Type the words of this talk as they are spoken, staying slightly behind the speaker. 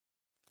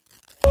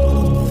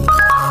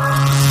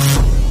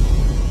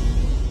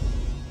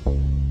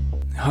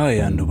Hi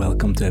and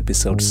welcome to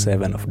episode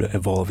 7 of the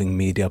Evolving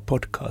Media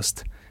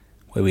podcast,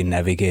 where we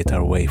navigate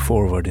our way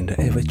forward in the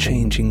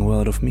ever-changing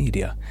world of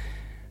media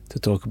to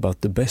talk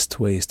about the best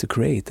ways to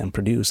create and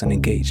produce and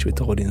engage with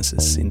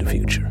audiences in the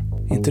future.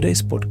 In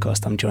today's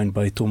podcast, I'm joined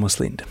by Tomas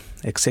Lindh,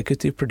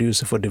 executive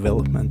producer for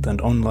development and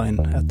online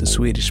at the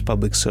Swedish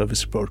public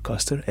service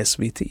broadcaster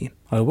SVT.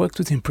 I worked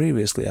with him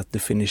previously at the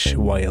Finnish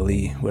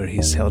YLE, where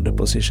he's held a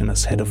position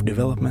as head of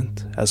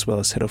development as well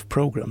as head of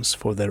programs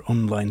for their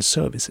online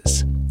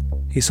services.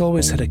 He's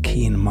always had a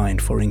keen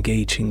mind for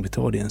engaging with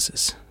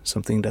audiences,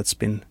 something that's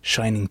been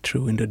shining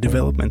through in the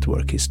development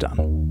work he's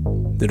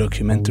done. The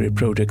documentary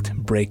project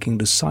Breaking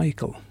the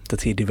Cycle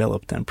that he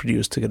developed and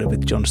produced together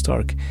with John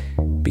Stark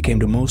became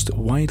the most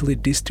widely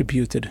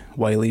distributed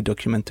YLE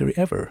documentary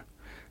ever,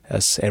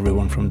 as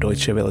everyone from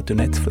Deutsche Welle to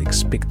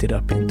Netflix picked it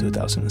up in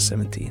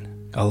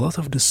 2017. A lot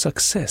of the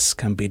success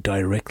can be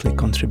directly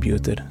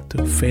contributed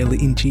to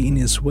fairly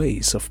ingenious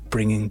ways of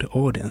bringing the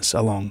audience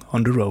along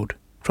on the road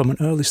from an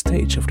early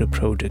stage of the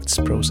project's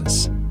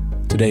process.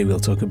 Today we'll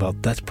talk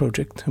about that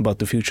project, about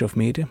the future of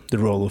media, the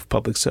role of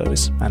public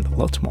service, and a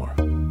lot more.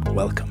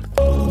 Welcome.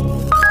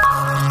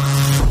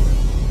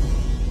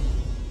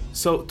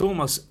 So,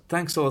 Tomas,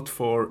 thanks a lot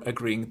for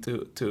agreeing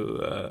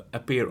to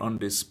appear on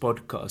this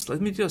podcast. Let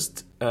me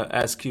just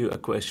ask you a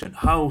question.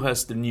 How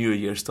has the new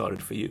year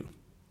started for you?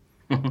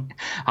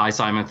 Hi,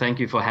 Simon. Thank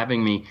you for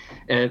having me.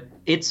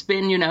 It's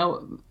been,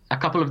 a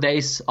couple of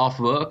days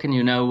off work, and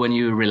when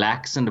you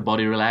relax and the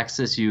body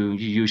relaxes, you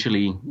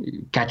usually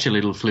catch a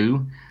little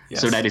flu. Yes.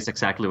 So that is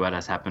exactly what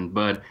has happened.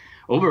 But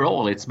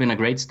overall, it's been a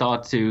great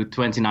start to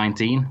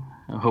 2019.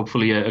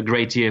 Hopefully a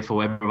great year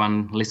for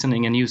everyone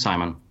listening, and you,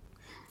 Simon.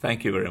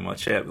 Thank you very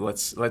much. Yeah,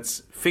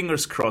 let's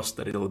fingers crossed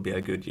that it'll be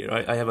a good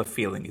year. I have a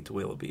feeling it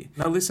will be.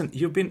 Now listen,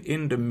 you've been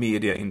in the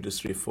media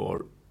industry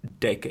for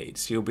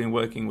decades. You've been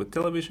working with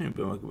television, you've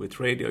been working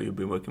with radio, you've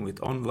been working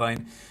with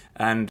online,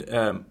 and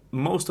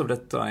most of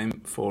that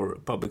time for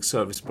public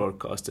service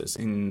broadcasters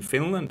in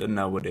Finland and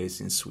nowadays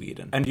in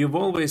Sweden. And you've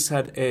always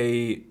had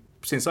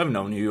since I've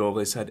known you,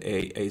 always had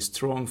a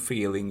strong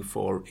feeling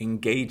for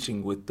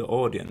engaging with the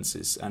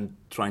audiences and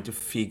trying to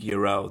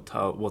figure out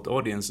what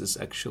audiences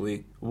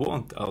actually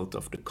want out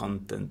of the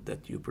content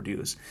that you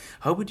produce.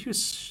 How would you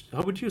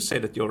say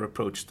that your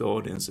approach to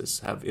audiences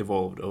have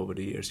evolved over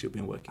the years you've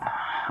been working?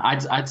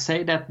 I'd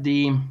say that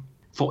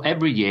for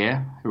every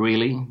year,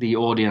 really, the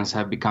audience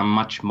have become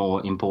much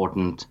more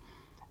important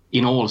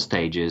in all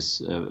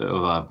stages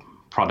of a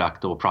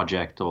product or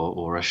project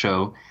or a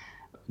show.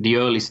 The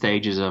early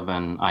stages of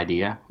an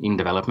idea in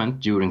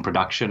development, during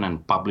production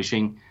and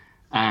publishing,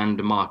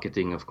 and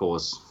marketing, of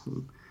course,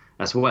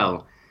 as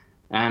well.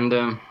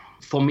 And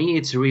for me,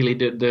 it's really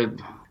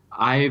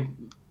I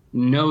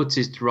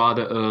noticed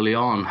rather early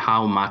on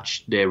how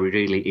much there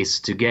really is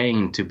to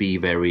gain to be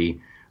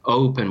very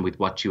open with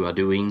what you are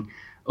doing,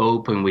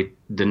 open with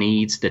the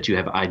needs that you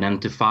have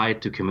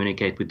identified, to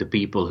communicate with the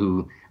people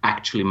who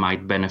actually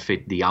might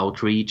benefit the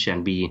outreach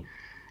and be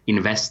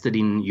invested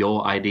in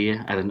your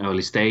idea at an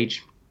early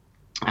stage.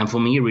 And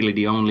for me, really,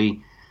 the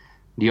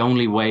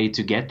only way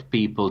to get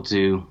people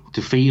to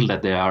feel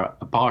that they are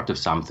a part of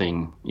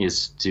something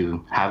is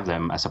to have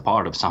them as a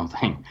part of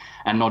something.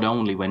 And not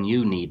only when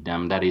you need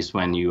them, that is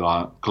when you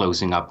are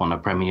closing up on a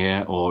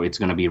premiere or it's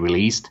going to be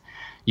released,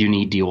 you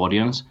need the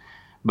audience.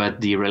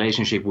 But the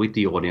relationship with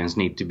the audience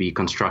need to be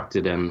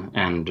constructed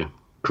and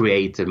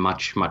created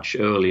much, much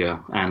earlier.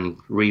 And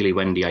really,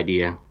 when the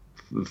idea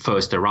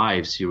first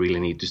arrives, you really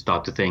need to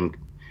start to think,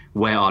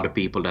 where are the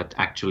people that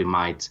actually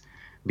might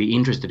be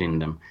interested in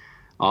them?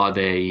 Are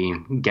they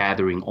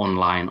gathering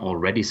online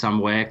already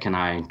somewhere? Can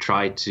I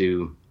try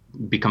to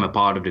become a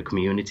part of the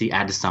community,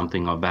 add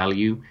something of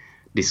value,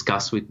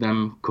 discuss with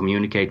them,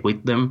 communicate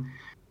with them?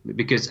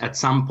 Because at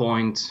some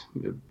point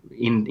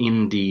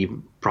in the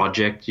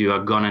project, you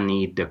are going to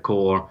need the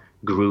core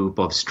group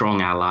of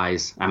strong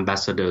allies,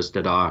 ambassadors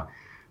that are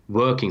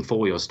working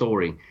for your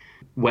story.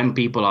 When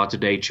people are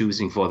today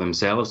choosing for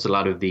themselves, a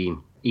lot of the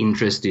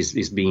interest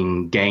is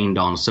being gained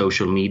on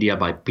social media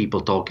by people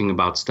talking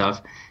about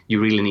stuff.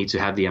 You really need to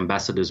have the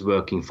ambassadors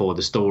working for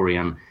the story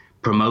and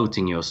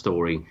promoting your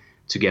story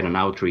to get an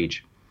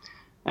outreach.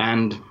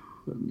 And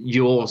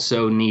you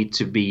also need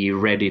to be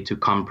ready to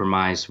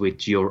compromise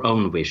with your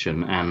own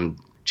vision and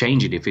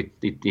change it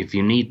if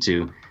you need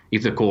to,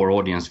 if the core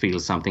audience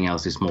feels something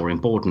else is more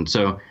important.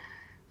 So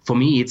for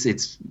me,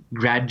 it's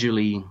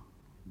gradually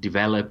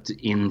developed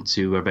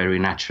into a very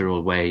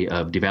natural way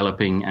of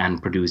developing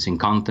and producing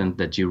content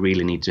that you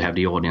really need to have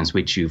the audience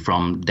with you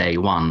from day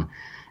one.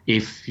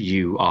 If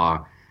you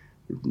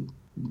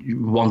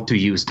want to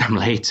use them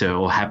later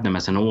or have them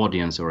as an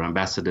audience or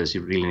ambassadors,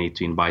 you really need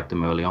to invite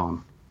them early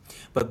on.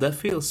 But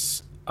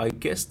I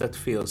guess that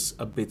feels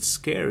a bit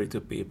scary to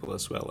people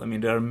as well. I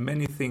mean, there are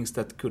many things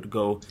that could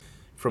go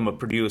from a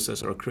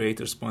producer's or a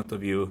creator's point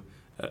of view,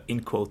 in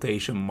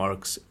quotation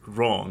marks,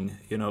 wrong.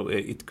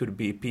 It could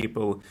be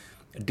people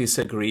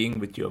disagreeing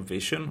with your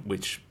vision,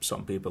 which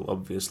some people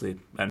obviously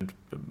and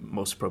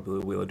most probably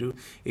will do.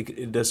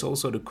 There's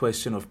also the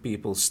question of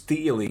people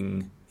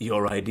stealing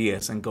your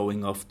ideas and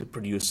going off to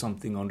produce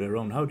something on their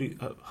own. How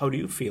do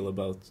you feel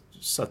about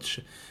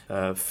such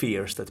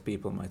fears that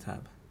people might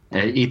have?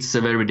 It's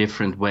a very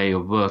different way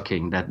of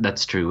working.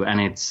 That's true,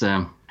 and it's.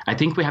 I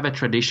think we have a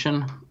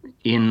tradition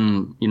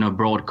in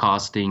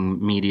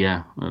broadcasting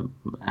media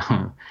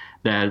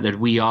that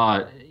we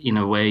are in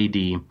a way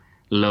the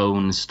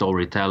lone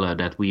storyteller,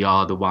 that we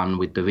are the one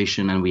with the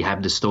vision and we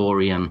have the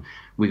story and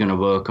we're going to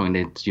work on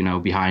it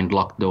behind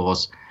locked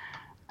doors,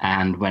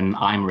 and when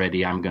I'm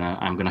ready I'm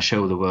gonna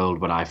show the world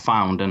what I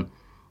found. And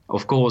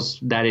of course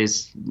that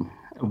is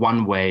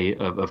one way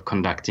of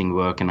conducting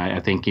work, and I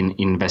think in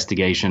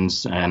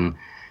investigations and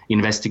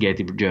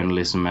investigative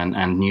journalism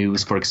and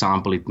news, for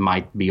example, it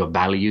might be of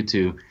value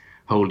to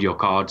hold your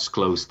cards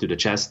close to the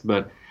chest.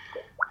 But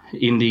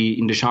in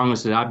the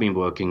genres that I've been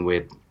working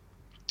with,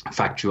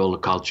 factual,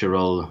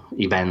 cultural,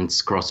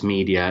 events, cross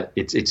media,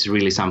 it's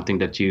really something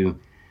that you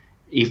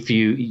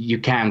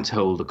can't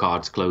hold the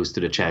cards close to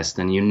the chest,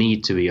 and you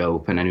need to be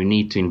open and you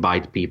need to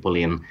invite people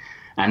in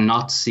and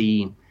not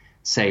see,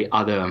 say,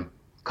 other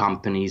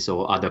companies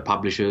or other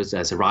publishers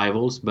as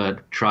rivals,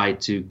 but try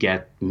to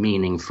get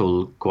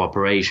meaningful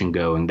cooperation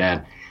going,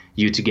 that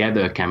you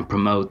together can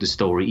promote the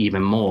story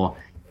even more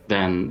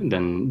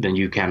than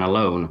you can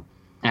alone.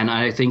 And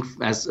I think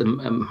as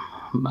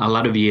a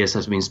lot of years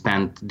has been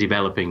spent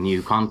developing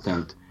new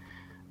content,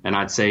 and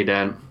I'd say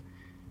that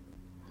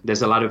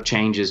there's a lot of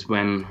changes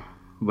when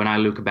I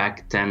look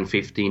back 10,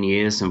 15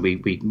 years and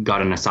we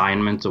got an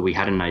assignment or we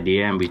had an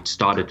idea and we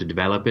started to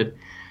develop it.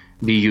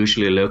 We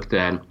usually looked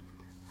at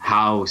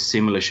how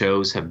similar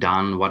shows have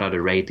done, what are the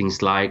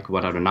ratings like,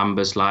 what are the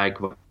numbers like.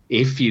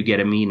 If you get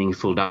a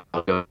meaningful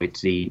dialogue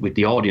with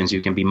the audience,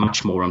 you can be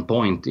much more on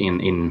point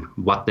in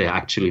what they're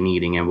actually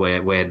needing and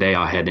where they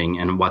are heading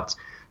and what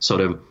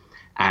sort of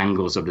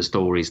angles of the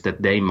stories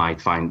that they might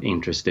find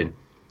interesting.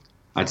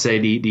 I'd say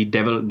the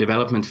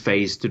development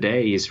phase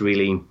today is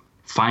really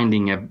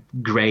finding a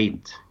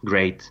great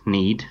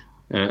need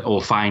or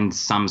find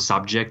some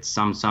subjects,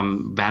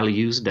 some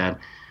values that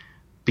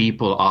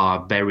people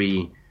are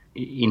very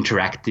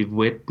interactive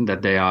with,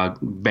 that they are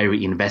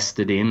very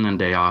invested in,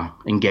 and they are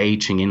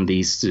engaging in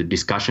these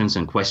discussions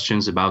and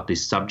questions about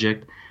this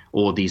subject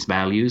or these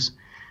values,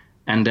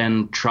 and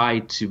then try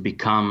to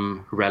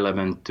become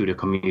relevant to the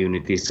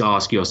community. So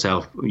ask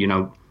yourself,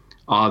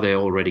 are they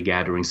already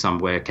gathering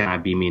somewhere? Can I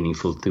be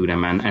meaningful to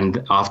them?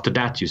 And after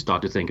that, you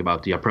start to think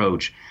about the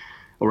approach.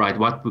 All right,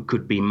 what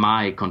could be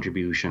my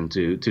contribution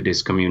to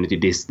this community,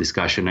 this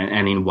discussion,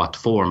 and in what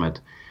format?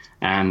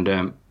 And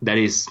that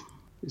is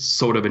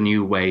sort of a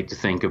new way to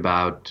think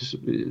about,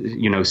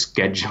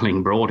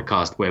 scheduling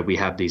broadcast, where we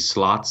have these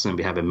slots and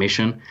we have a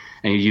mission,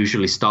 and you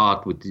usually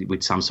start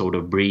with some sort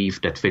of brief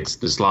that fits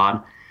the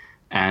slot,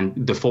 and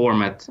the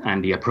format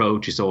and the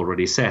approach is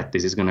already set.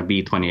 This is going to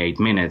be 28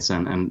 minutes,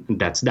 and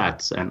that's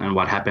that. And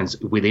what happens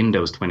within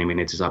those 20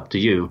 minutes is up to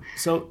you.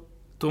 So,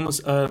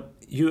 Tomas,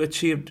 you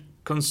achieved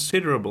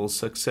considerable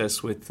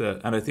success with,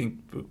 and I think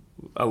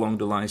along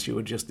the lines you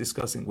were just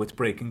discussing, with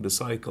Breaking the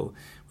Cycle,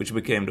 which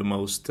became the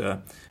most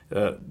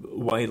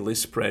widely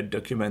spread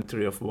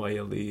documentary of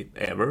YLD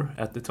ever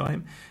at the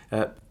time.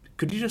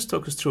 Could you just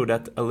talk us through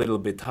that a little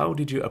bit? How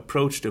did you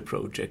approach the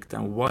project,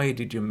 and why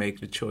did you make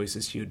the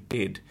choices you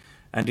did?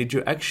 And did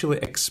you actually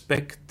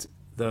expect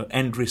the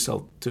end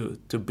result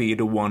to be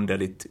the one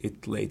that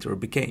it later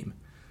became?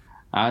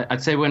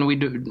 I'd say when we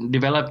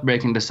developed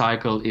Breaking the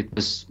Cycle, it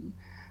was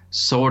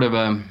sort of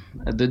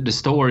the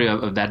story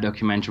of that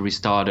documentary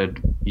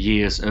started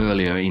years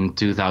earlier, in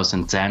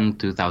 2010,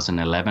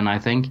 2011, I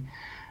think,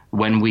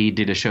 when we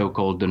did a show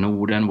called The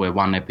Norden, where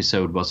one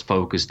episode was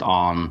focused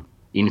on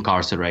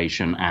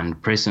incarceration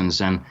and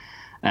prisons.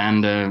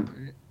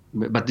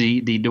 But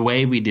the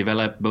way we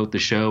developed both the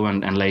show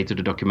and later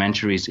the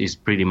documentary is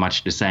pretty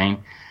much the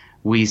same.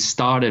 We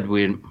started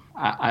with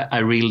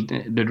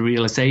the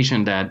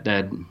realization that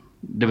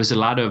there was a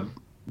lot of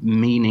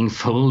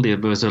meaningful, there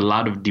was a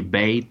lot of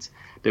debate,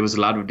 there was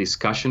a lot of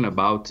discussion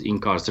about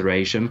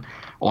incarceration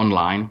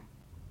online.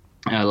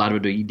 A lot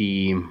of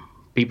the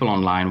people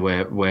online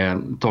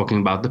were talking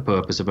about the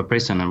purpose of a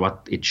prison and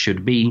what it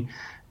should be.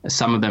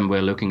 Some of them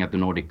were looking at the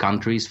Nordic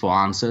countries for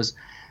answers.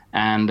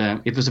 And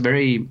it was a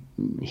very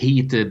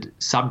heated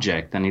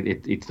subject, and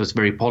it was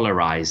very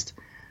polarized.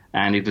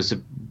 And it was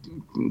a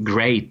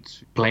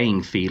great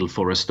playing field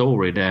for a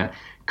story there.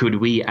 Could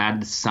we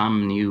add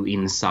some new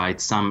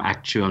insight, some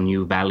actual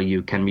new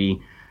value? Can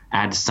we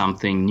add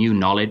something, new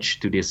knowledge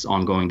to this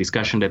ongoing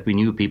discussion that we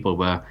knew people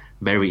were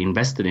very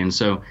invested in?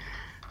 So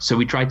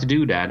we tried to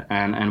do that,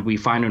 and we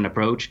found an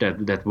approach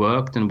that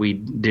worked, and we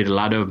did a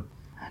lot of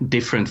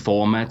different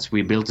formats.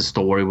 We built a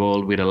story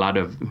world with a lot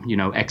of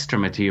extra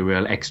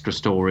material, extra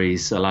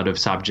stories, a lot of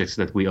subjects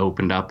that we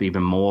opened up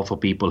even more for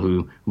people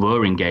who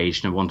were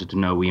engaged and wanted to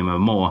know even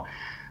more.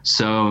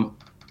 So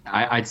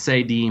I'd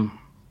say the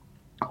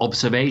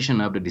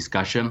observation of the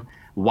discussion,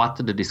 what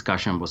the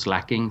discussion was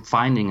lacking,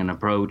 finding an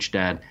approach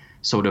that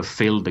sort of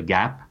fill the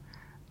gap.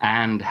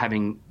 And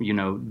having,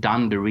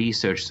 done the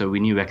research, so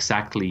we knew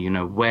exactly,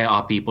 where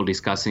are people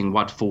discussing,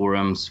 what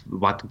forums,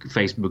 what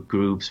Facebook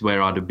groups,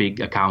 where are the big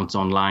accounts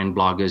online,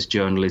 bloggers,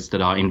 journalists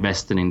that are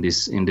invested in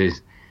this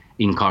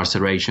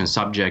incarceration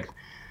subject,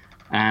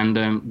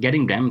 and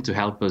getting them to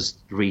help us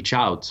reach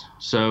out.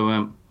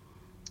 So,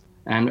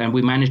 and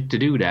we managed to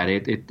do that.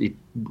 It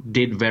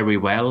did very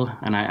well,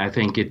 and I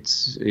think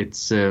it's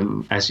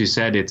as you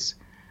said,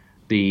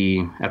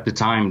 at the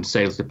time, the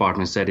sales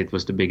department said it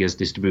was the biggest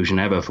distribution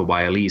ever for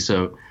YLE.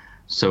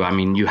 So I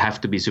mean, you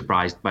have to be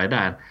surprised by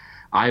that.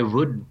 I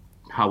would,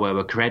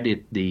 however,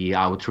 credit the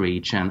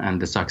outreach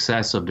and the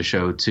success of the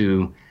show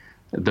to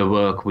the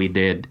work we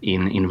did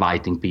in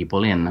inviting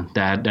people in.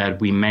 That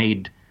we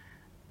made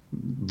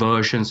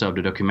versions of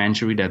the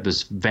documentary that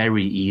was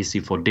very easy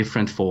for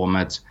different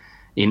formats,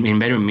 in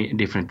many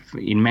different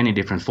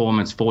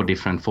formats for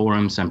different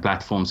forums and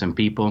platforms and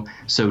people,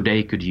 so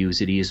they could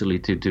use it easily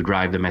to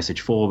drive the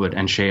message forward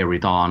and share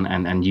it on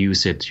and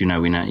use it,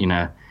 in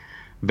a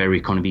very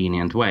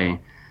convenient way.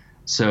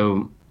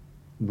 So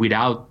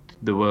without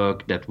the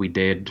work that we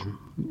did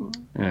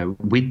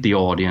with the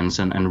audience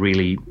and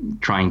really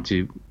trying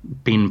to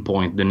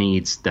pinpoint the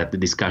needs that the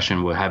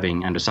discussion we're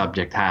having and the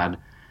subject had,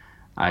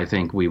 I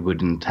think we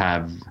wouldn't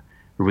have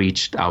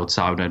reached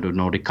outside of the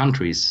Nordic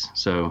countries.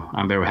 So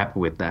I'm very happy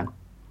with that.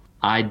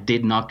 I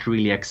did not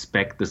really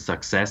expect the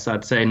success,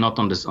 I'd say, not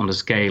on the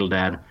scale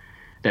that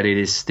it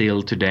is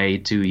still today,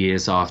 2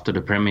 years after the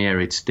premiere.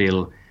 It's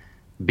still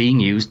being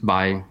used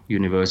by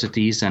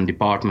universities and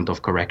Department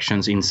of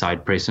Corrections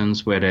inside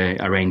prisons, where they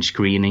arrange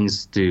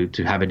screenings to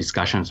have a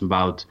discussions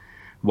about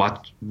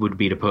what would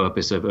be the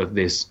purpose of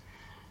this,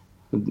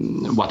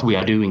 what we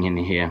are doing in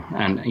here,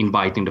 and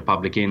inviting the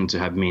public in to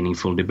have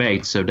meaningful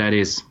debates. So that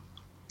is,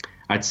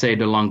 I'd say,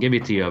 the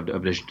longevity of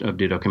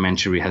the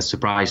documentary has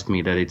surprised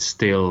me, that it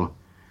still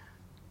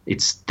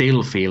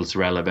feels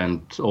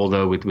relevant,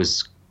 although it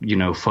was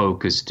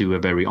focused to a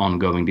very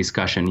ongoing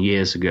discussion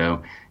years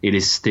ago. It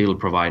is still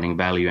providing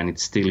value, and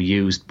it's still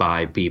used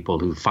by people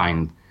who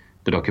find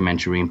the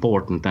documentary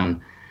important, and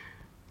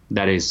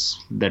that is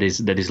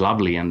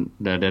lovely, and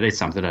that is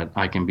something that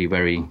I can be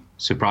very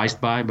surprised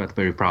by, but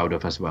very proud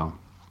of as well.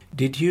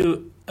 Did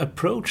you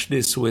approach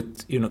this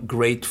with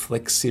great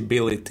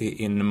flexibility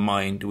in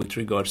mind with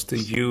regards to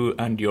you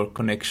and your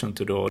connection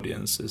to the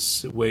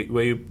audiences?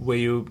 Were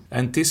you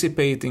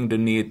anticipating the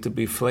need to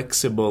be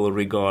flexible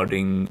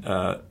regarding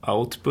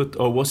output,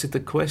 or was it a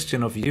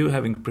question of you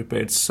having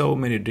prepared so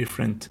many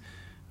different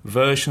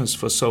versions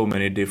for so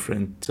many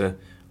different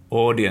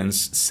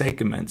audience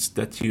segments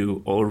that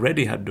you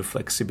already had the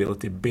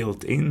flexibility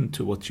built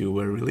into what you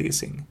were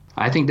releasing?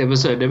 I think there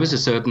was a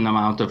certain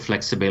amount of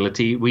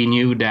flexibility. We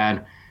knew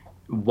that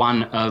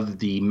one of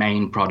the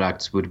main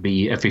products would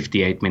be a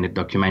 58-minute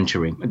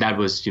documentary. That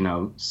was,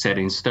 set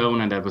in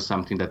stone, and that was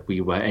something that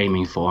we were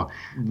aiming for.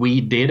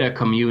 We did a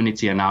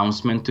community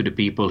announcement to the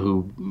people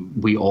who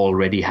we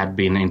already had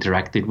been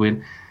interacted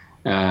with,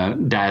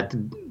 that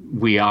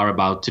we are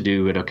about to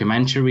do a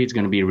documentary. It's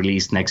going to be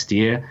released next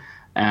year,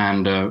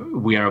 and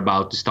we are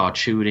about to start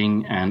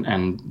shooting,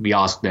 and we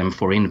asked them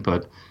for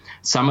input.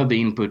 Some of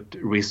the input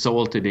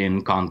resulted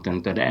in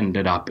content that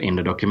ended up in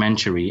the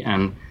documentary,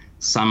 and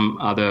some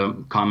other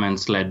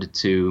comments led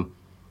to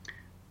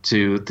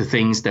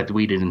things that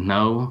we didn't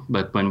know.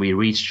 But when we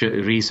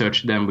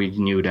researched them, we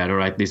knew that, all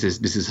right, this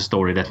is a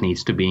story that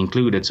needs to be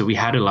included. So we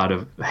had a lot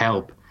of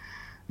help.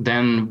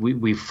 Then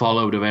we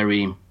followed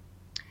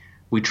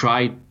we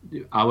tried,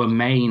 our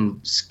main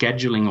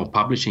scheduling or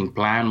publishing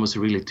plan was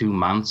really 2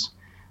 months.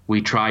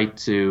 We tried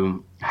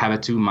to have a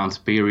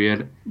 2-month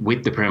period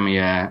with the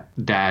premiere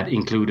that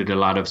included a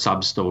lot of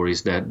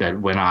sub-stories that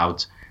went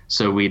out.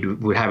 So we'd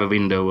have a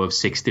window of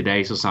 60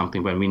 days or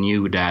something when we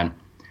knew that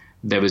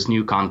there was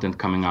new content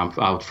coming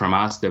out from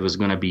us. There was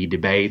going to be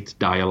debate,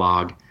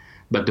 dialogue.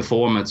 But the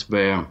formats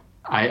were,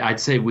 I'd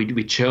say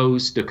we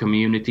chose the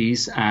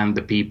communities and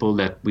the people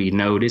that we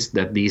noticed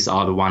that these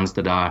are the ones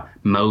that are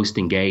most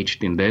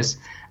engaged in this,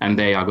 and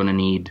they are going to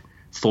need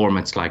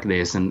formats like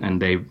this,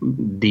 and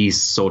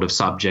these sort of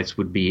subjects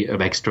would be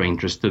of extra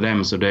interest to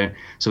them. So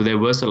there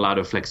was a lot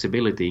of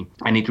flexibility,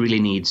 and it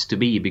really needs to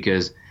be,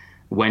 because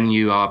when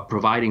you are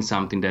providing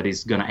something that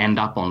is going to end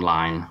up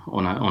online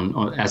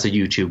on as a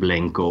YouTube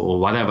link or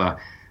whatever,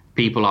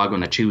 people are going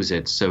to choose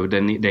it. So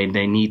then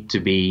they need to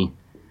be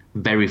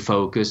very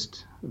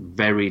focused,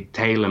 very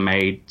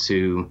tailor-made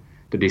to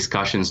the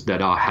discussions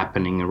that are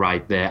happening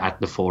right there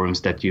at the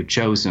forums that you've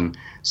chosen.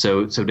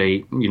 So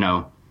they,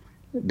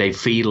 they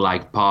feel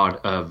like part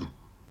of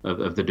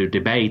the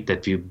debate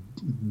that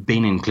you've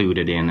been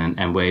included in,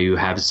 and where you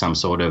have some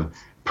sort of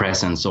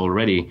presence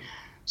already.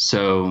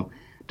 So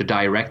the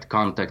direct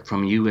contact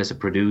from you as a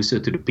producer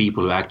to the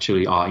people who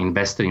actually are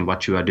invested in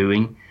what you are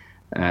doing,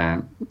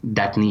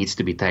 that needs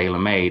to be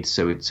tailor-made.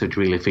 So it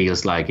really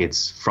feels like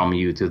it's from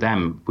you to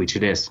them, which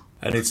it is.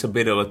 And it's a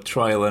bit of a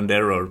trial and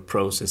error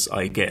process,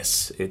 I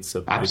guess.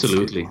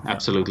 Absolutely.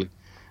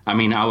 I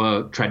mean,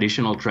 our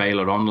traditional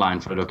trailer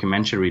online for the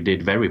documentary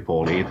did very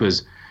poorly. It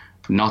was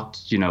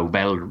not,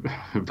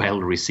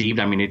 well received.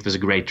 I mean, it was a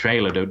great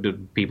trailer. The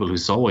people who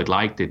saw it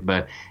liked it,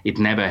 but it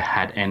never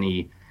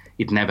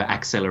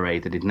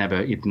accelerated. It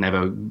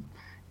never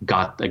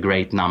got a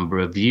great number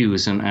of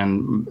views.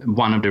 And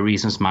one of the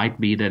reasons might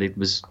be that it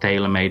was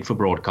tailor-made for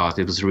broadcast.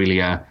 It was really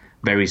a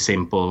very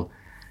simple,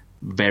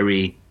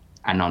 very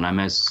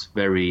anonymous,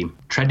 very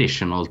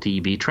traditional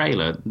TV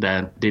trailer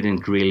that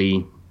didn't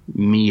really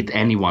meet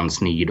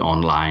anyone's need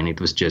online. It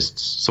was just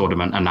sort of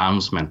an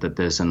announcement that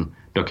there's a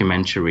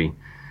documentary.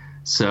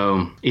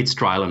 So it's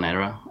trial and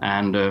error.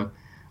 And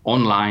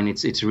online,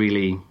 it's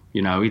really,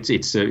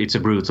 it's a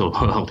brutal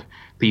world.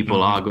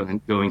 People are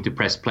going to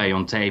press play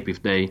on tape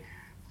if they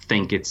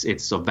think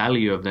it's of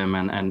value of them,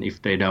 and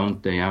if they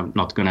don't, they are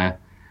not going to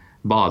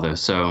bother.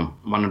 So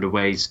one of the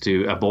ways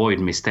to avoid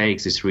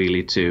mistakes is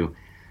really to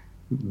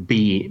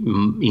be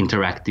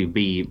interactive,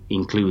 be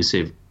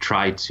inclusive,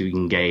 try to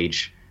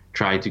engage,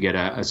 try to get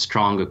a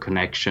stronger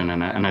connection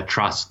and a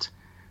trust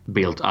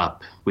built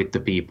up with the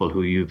people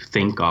who you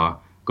think are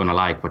going to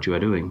like what you are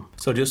doing.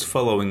 So just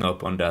following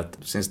up on that,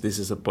 since this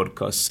is a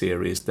podcast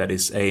series that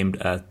is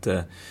aimed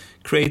at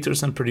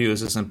creators and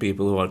producers and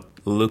people who are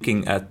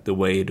looking at the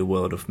way the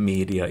world of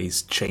media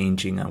is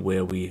changing and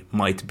where we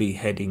might be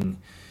heading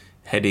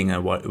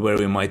and where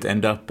we might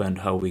end up and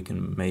how we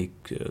can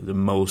make the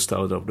most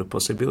out of the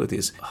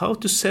possibilities. How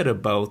to set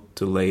about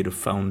to lay the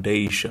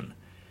foundation?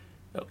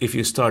 If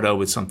you start out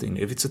with something,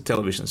 if it's a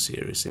television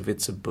series, if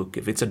it's a book,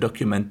 if it's a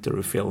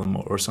documentary film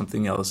or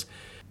something else,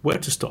 where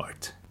to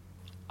start?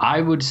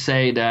 I would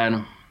say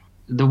that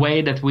the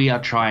way that we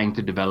are trying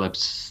to develop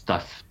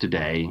stuff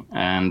today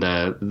and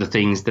the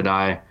things that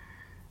I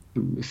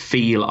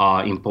feel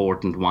are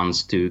important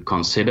ones to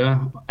consider,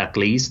 at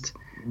least,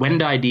 when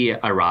the idea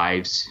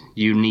arrives,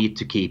 you need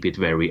to keep it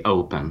very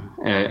open.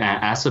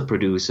 As a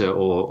producer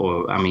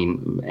or I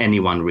mean,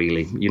 anyone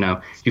really,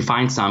 you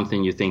find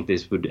something, you think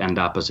this would end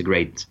up as a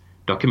great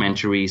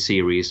documentary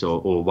series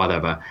or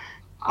whatever.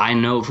 I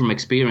know from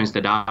experience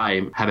that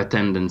I have a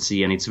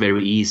tendency, and it's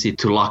very easy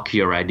to lock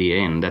your idea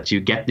in, that you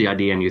get the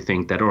idea and you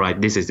think that, all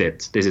right, this is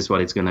it, this is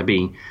what it's going to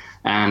be.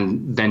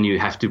 And then you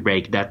have to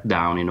break that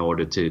down in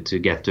order to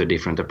get to a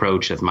different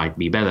approach that might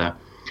be better.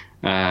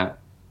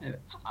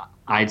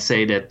 I'd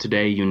say that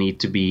today you need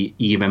to be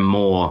even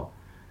more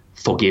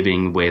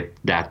forgiving with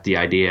that the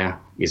idea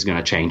is going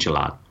to change a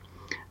lot.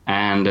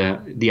 And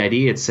the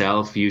idea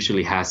itself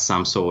usually has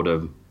some sort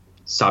of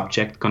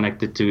subject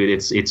connected to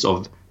it. It's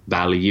of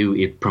value.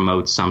 It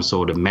promotes some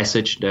sort of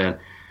message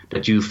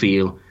that you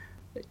feel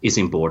is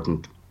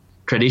important.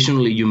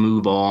 Traditionally, you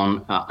move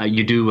on,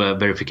 you do a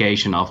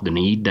verification of the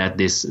need that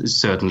this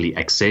certainly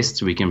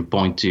exists. We can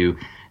point to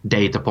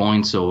data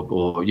points or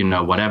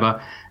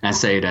whatever and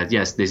say that,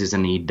 yes, this is a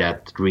need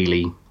that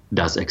really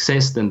does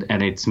exist and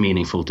it's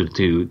meaningful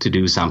to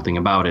do something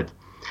about it.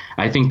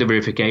 I think the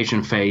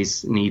verification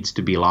phase needs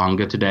to be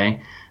longer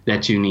today,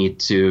 that you need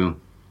to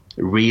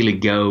really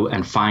go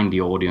and find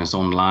the audience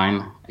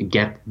online,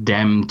 get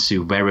them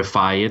to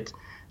verify it,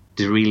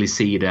 to really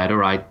see that, all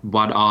right,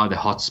 what are the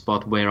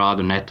hotspots, where are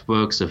the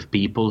networks of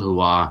people who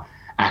are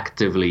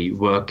actively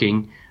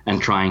working and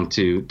trying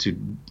to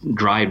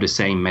drive the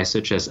same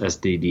message as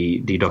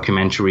the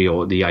documentary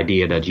or the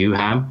idea that you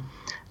have,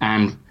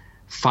 and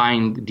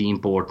find the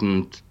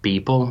important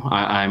people.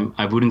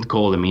 I wouldn't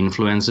call them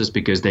influencers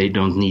because they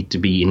don't need to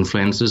be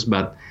influencers,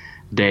 but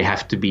they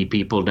have to be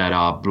people that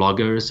are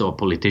bloggers or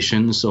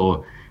politicians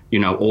or,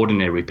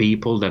 ordinary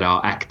people that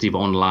are active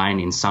online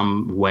in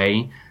some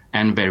way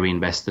and very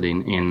invested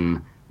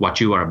in what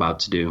you are about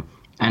to do,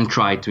 and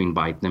try to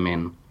invite them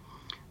in.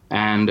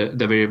 And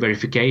the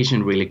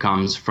verification really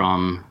comes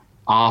from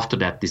after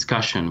that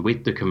discussion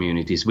with the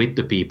communities, with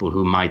the people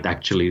who might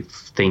actually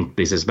think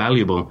this is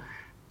valuable.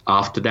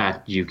 After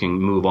that, you can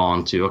move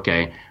on to,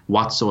 okay,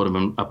 what sort of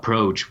an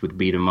approach would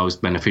be the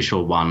most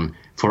beneficial one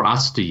for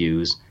us to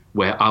use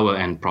where our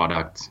end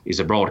product is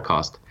a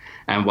broadcast?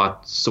 And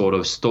what sort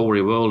of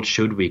story world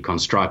should we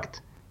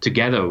construct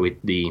together with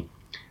the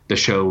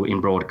show in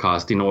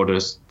broadcast in order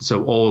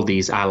so all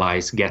these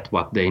allies get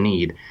what they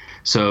need?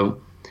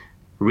 So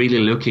really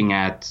looking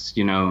at,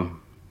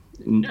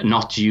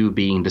 not you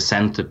being the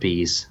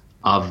centerpiece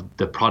of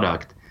the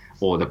product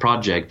or the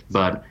project,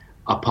 but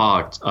a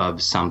part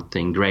of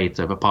something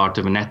greater, a part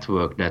of a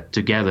network that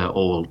together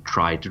all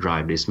try to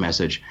drive this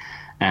message.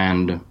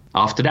 And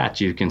after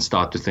that, you can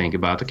start to think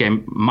about, okay,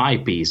 my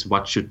piece,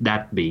 what should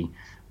that be?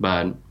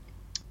 But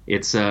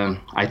it's,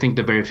 I think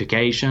the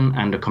verification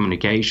and the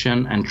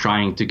communication and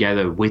trying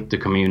together with the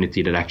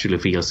community that actually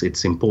feels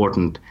it's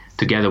important,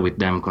 together with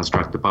them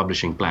construct the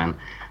publishing plan.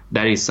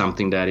 That is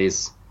something that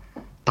is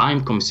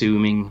time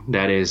consuming,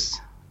 that is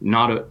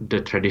not the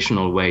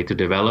traditional way to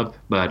develop,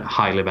 but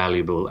highly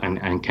valuable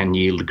and can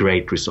yield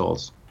great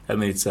results. I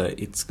mean,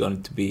 it's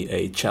going to be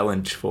a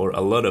challenge for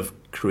a lot of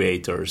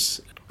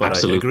creators. But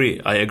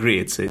Absolutely. I agree.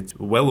 It's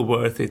well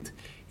worth it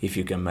if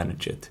you can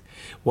manage it.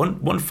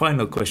 One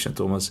final question,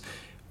 Thomas.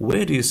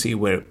 Where do you see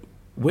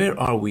where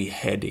are we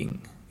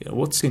heading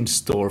What's in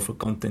store for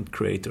content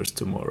creators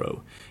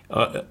tomorrow?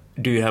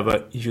 Do you have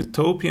a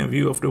utopian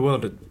view of the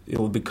world that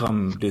it'll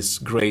become this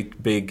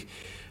great big,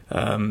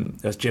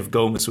 as Jeff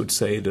Gomez would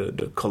say,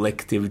 the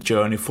collective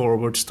journey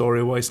forward,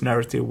 story-wise,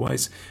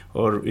 narrative-wise?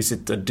 Or is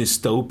it a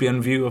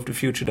dystopian view of the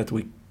future that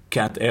we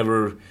can't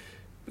ever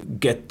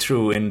get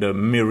through in the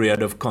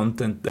myriad of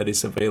content that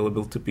is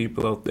available to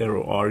people out there?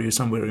 Or are you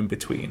somewhere in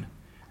between?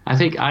 I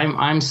think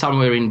I'm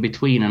somewhere in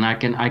between, and I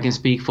can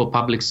speak for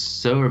public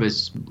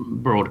service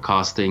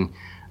broadcasting.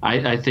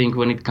 I think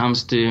when it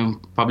comes to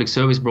public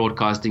service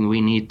broadcasting,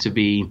 we need to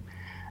be,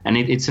 and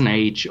it's an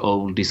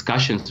age-old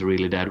discussion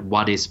really, that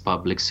what is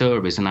public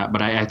service,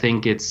 but I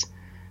think it's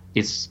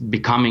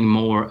becoming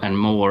more and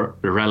more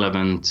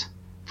relevant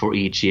for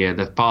each year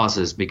that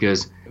passes,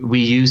 because we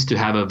used to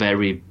have a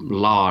very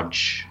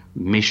large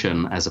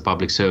mission as a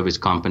public service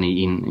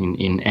company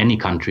in any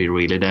country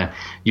really, that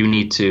you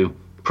need to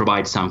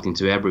provide something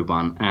to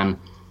everyone, and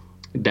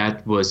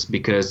that was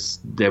because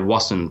there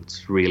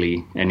wasn't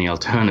really any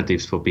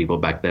alternatives for people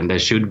back then. There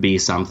should be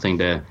something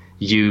that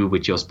you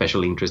with your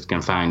special interest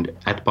can find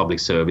at public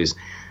service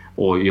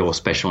or your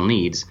special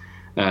needs.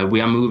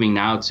 We are moving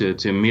now to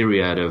a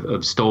myriad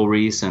of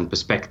stories and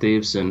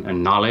perspectives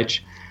and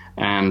knowledge,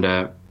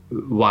 and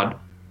what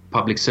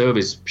public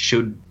service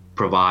should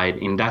provide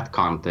in that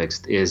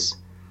context is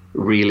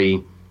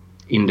really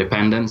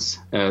independence,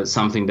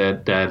 something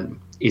that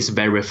is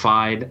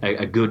verified,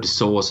 a good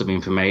source of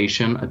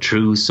information, a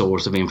true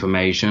source of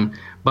information,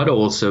 but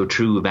also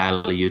true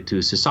value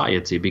to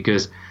society,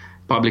 because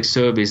public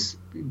service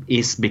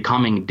is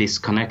becoming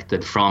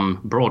disconnected from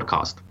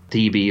broadcast,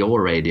 TV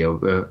or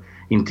radio.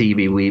 In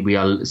TV, we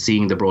are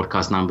seeing the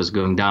broadcast numbers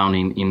going down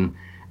in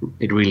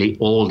really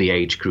all the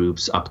age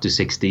groups up to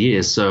 60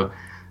 years.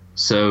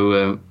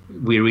 So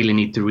we really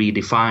need to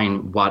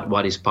redefine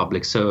what is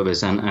public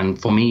service. And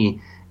for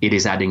me, it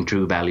is adding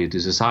true value to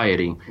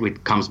society.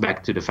 It comes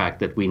back to the fact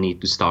that we need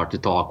to start to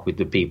talk with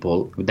the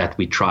people that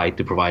we try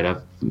to provide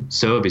a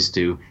service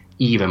to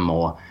even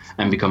more,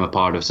 and become a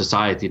part of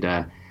society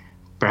that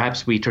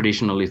perhaps we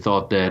traditionally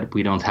thought that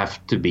we don't have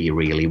to be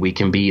really. We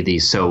can be the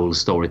sole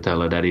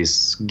storyteller that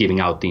is giving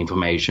out the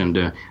information,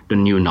 the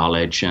new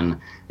knowledge, and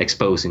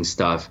exposing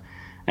stuff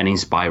and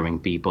inspiring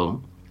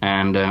people.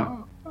 And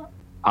a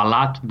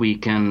lot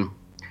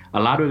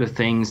of the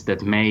things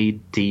that made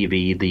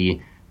TV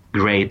the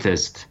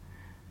greatest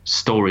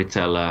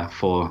storyteller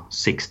for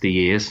 60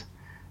 years,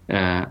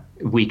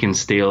 we can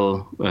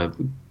still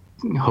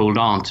hold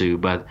on to,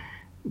 but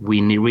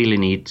we really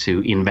need to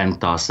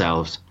invent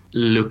ourselves,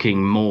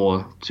 looking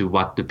more to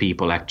what the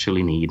people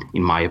actually need,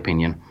 in my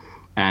opinion,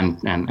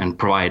 and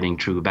providing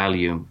true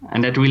value.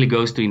 And that really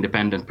goes to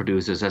independent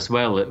producers as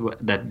well,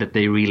 that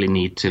they really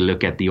need to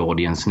look at the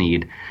audience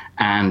need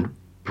and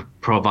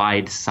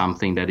provide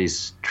something that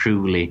is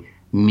truly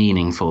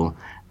meaningful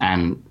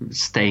and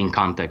stay in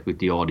contact with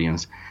the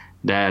audience.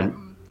 That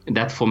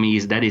for me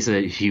is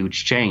a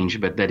huge change,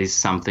 but that is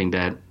something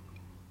that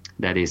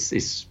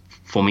is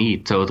for me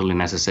totally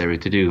necessary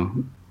to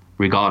do,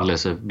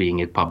 regardless of being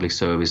a public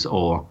service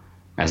or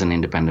as an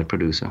independent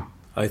producer.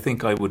 I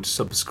think I would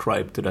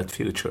subscribe to that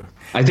future.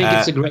 I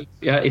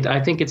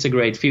think it's a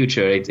great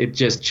future. It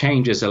just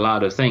changes a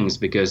lot of things,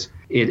 because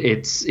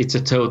it's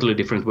a totally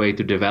different way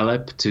to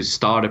develop, to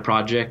start a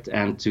project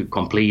and to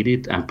complete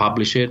it and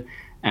publish it.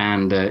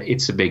 And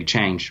it's a big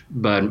change,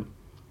 but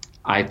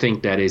I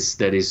think that is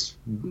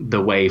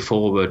the way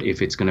forward if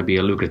it's going to be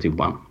a lucrative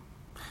one.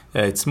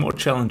 It's more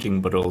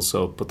challenging, but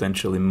also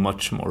potentially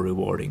much more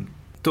rewarding.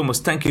 Tomas,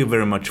 thank you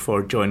very much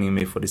for joining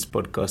me for this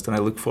podcast, and I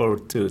look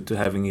forward to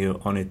having you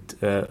on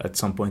it at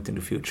some point in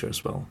the future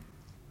as well.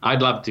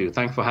 I'd love to.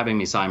 Thanks for having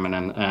me, Simon,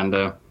 and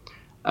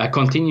a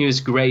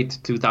continuous great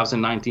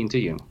 2019 to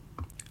you.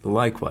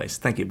 Likewise.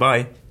 Thank you.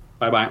 Bye.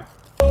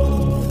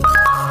 Bye-bye.